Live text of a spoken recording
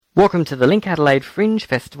Welcome to the LinkAdelaide Fringe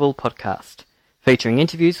Festival podcast, featuring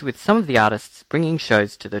interviews with some of the artists bringing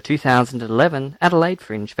shows to the 2011 Adelaide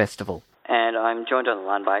Fringe Festival. And I'm joined on the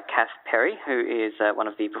line by Kath Perry, who is one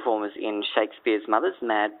of the performers in Shakespeare's Mothers,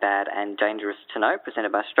 Mad, Bad and Dangerous to Know,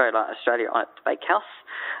 presented by Australia on at the Bakehouse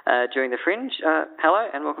during the Fringe. Hello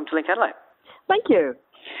and welcome to LinkAdelaide. Thank you.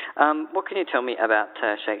 What can you tell me about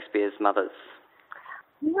Shakespeare's Mothers?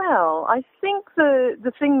 Well, I think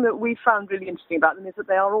the thing that we found really interesting about them is that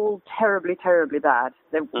they are all terribly, terribly bad.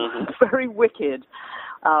 They're very wicked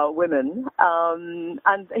women,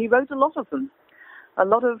 and he wrote a lot of them. A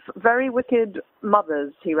lot of very wicked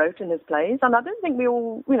mothers he wrote in his plays, and I don't think we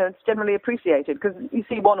all, it's generally appreciated, because you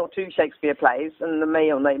see one or two Shakespeare plays, and there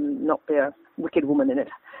may or may not be a wicked woman in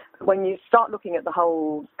it. But when you start looking at the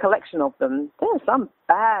whole collection of them, there are some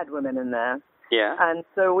bad women in there. Yeah. And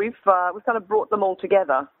so we've kind of brought them all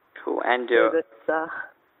together. Cool. And your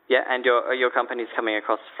company's coming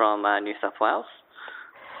across from New South Wales?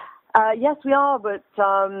 Yes, we are, but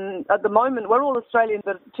at the moment we're all Australians,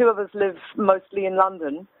 but two of us live mostly in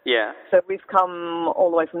London. Yeah. So we've come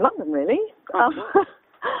all the way from London, really,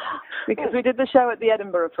 because we did the show at the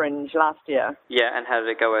Edinburgh Fringe last year. Yeah, and how did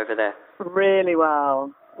it go over there? Really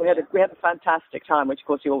well. We had a fantastic time, which of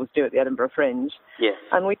course you always do at the Edinburgh Fringe. Yes.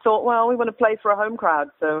 And we thought, well, we want to play for a home crowd,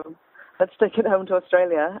 so let's take it home to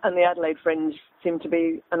Australia. And the Adelaide Fringe seemed to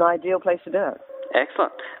be an ideal place to do it.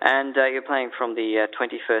 Excellent. And you're playing from the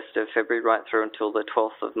 21st of February right through until the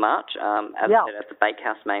 12th of March, as I said, at the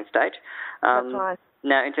Bakehouse main stage. That's right.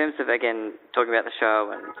 Now, in terms of, again, talking about the show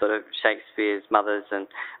and sort of Shakespeare's mothers, and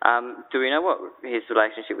do we know what his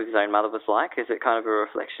relationship with his own mother was like? Is it kind of a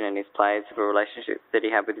reflection in his plays of a relationship that he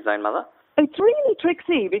had with his own mother? It's really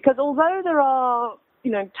tricky, because although there are,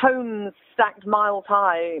 tones stacked miles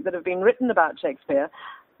high that have been written about Shakespeare,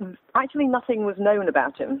 actually nothing was known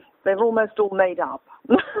about him. They're almost all made up.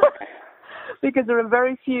 Because there are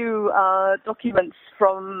very few documents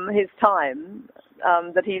from his time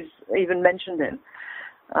that he's even mentioned in.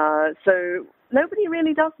 So nobody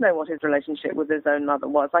really does know what his relationship with his own mother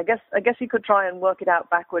was. I guess you could try and work it out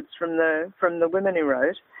backwards from the women he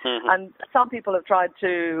wrote. Mm-hmm. And some people have tried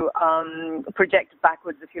to project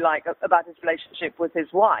backwards, if you like, about his relationship with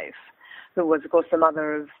his wife, who was, of course, the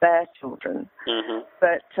mother of their children. Mm-hmm.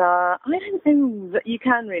 But I don't know that you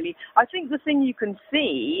can really. I think the thing you can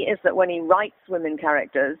see is that when he writes women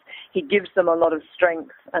characters, he gives them a lot of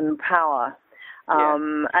strength and power.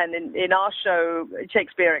 And in our show,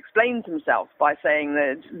 Shakespeare explains himself by saying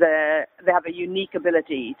that they have a unique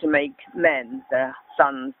ability to make men, their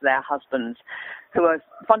sons, their husbands, who are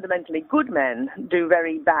fundamentally good men, do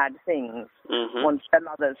very bad things once their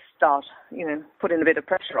mothers start, putting a bit of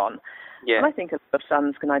pressure on. Yeah. And I think a lot of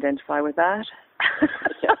sons can identify with that.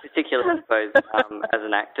 Yeah, particularly, I suppose, as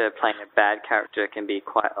an actor, playing a bad character can be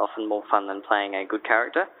quite often more fun than playing a good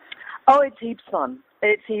character. Oh, it's heaps fun.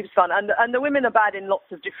 It's heaps fun, and the women are bad in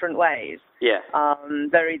lots of different ways. Yeah.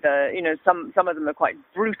 They're either, some of them are quite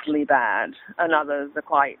brutally bad, and others are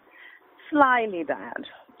quite slyly bad.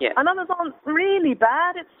 Yeah. And others aren't really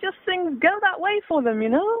bad. It's just things go that way for them,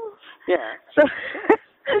 Yeah.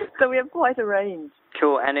 So we have quite a range.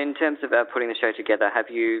 Cool. And in terms of putting the show together, have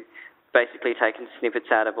you basically taken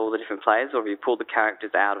snippets out of all the different plays, or have you pulled the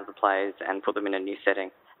characters out of the plays and put them in a new setting?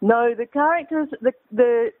 No, the characters,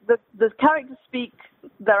 the characters speak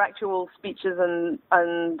their actual speeches and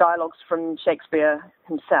dialogues from Shakespeare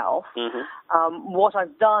himself. Mm-hmm. What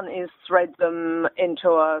I've done is thread them into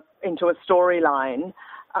a storyline,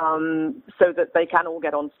 so that they can all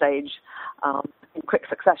get on stage in quick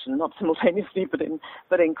succession, not simultaneously, but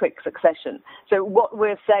in quick succession. So what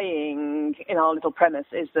we're saying in our little premise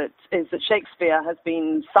is that Shakespeare has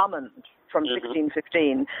been summoned from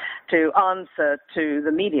 1615 to answer to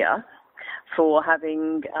the media for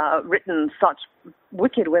having written such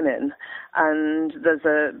wicked women, and there's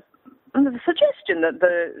a suggestion that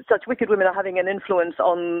such wicked women are having an influence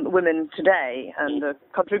on women today and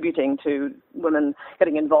contributing to women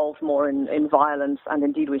getting involved more in violence and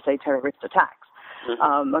indeed we say terrorist attacks.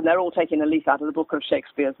 And they're all taking a leaf out of the book of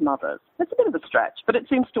Shakespeare's Mothers. It's a bit of a stretch, but it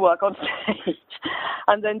seems to work on stage.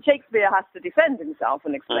 And then Shakespeare has to defend himself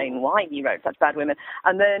and explain why he wrote such bad women.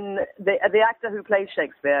 And then the actor who plays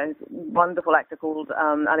Shakespeare, a wonderful actor called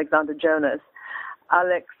Alexander Jonas,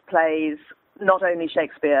 Alex plays not only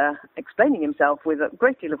Shakespeare explaining himself with a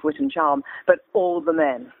great deal of wit and charm, but all the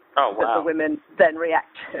men. Oh, wow. That the women then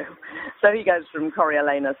react to. So he goes from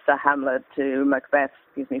Coriolanus to Hamlet to Macbeth,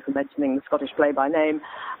 excuse me for mentioning the Scottish play by name,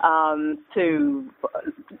 to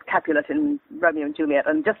Capulet in Romeo and Juliet,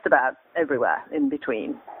 and just about everywhere in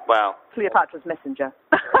between. Wow. Cleopatra's Messenger.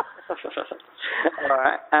 All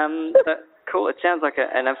right. cool. It sounds like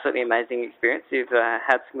an absolutely amazing experience. You've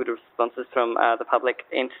had some good responses from the public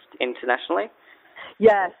internationally.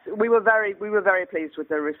 Yes, we were very pleased with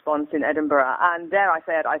the response in Edinburgh, and dare I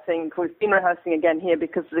say it, I think we've been rehearsing again here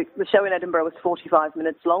because the show in Edinburgh was 45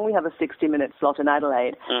 minutes long. We have a 60-minute slot in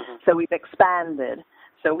Adelaide, so we've expanded.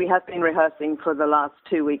 So we have been rehearsing for the last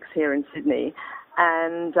 2 weeks here in Sydney,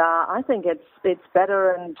 and I think it's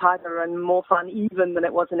better and tighter and more fun even than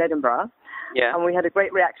it was in Edinburgh. Yeah, and we had a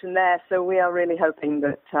great reaction there. So we are really hoping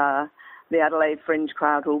that the Adelaide Fringe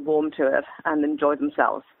crowd will warm to it and enjoy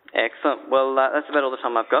themselves. Excellent. Well, that's about all the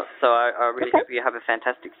time I've got, so I really hope you have a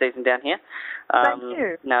fantastic season down here. Thank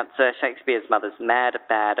you. Now, it's Shakespeare's Mother's Mad,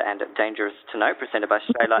 Bad and Dangerous to Know, presented by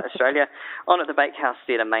Straylight Australia, on at the Bakehouse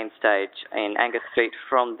Theatre main stage in Angus Street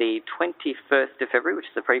from the 21st of February,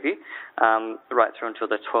 which is the preview, right through until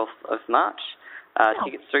the 12th of March.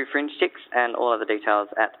 Tickets through Fringe Ticks and all other details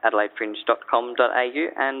at adelaidefringe.com.au.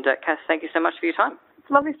 And Cass, thank you so much for your time.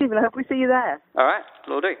 It's lovely, Stephen. I hope we see you there. All right,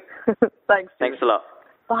 will do. Thanks, Stephen. Thanks a lot.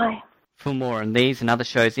 Bye. For more on these and other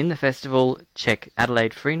shows in the festival, check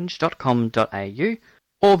adelaidefringe.com.au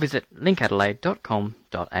or visit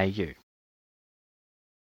linkadelaide.com.au.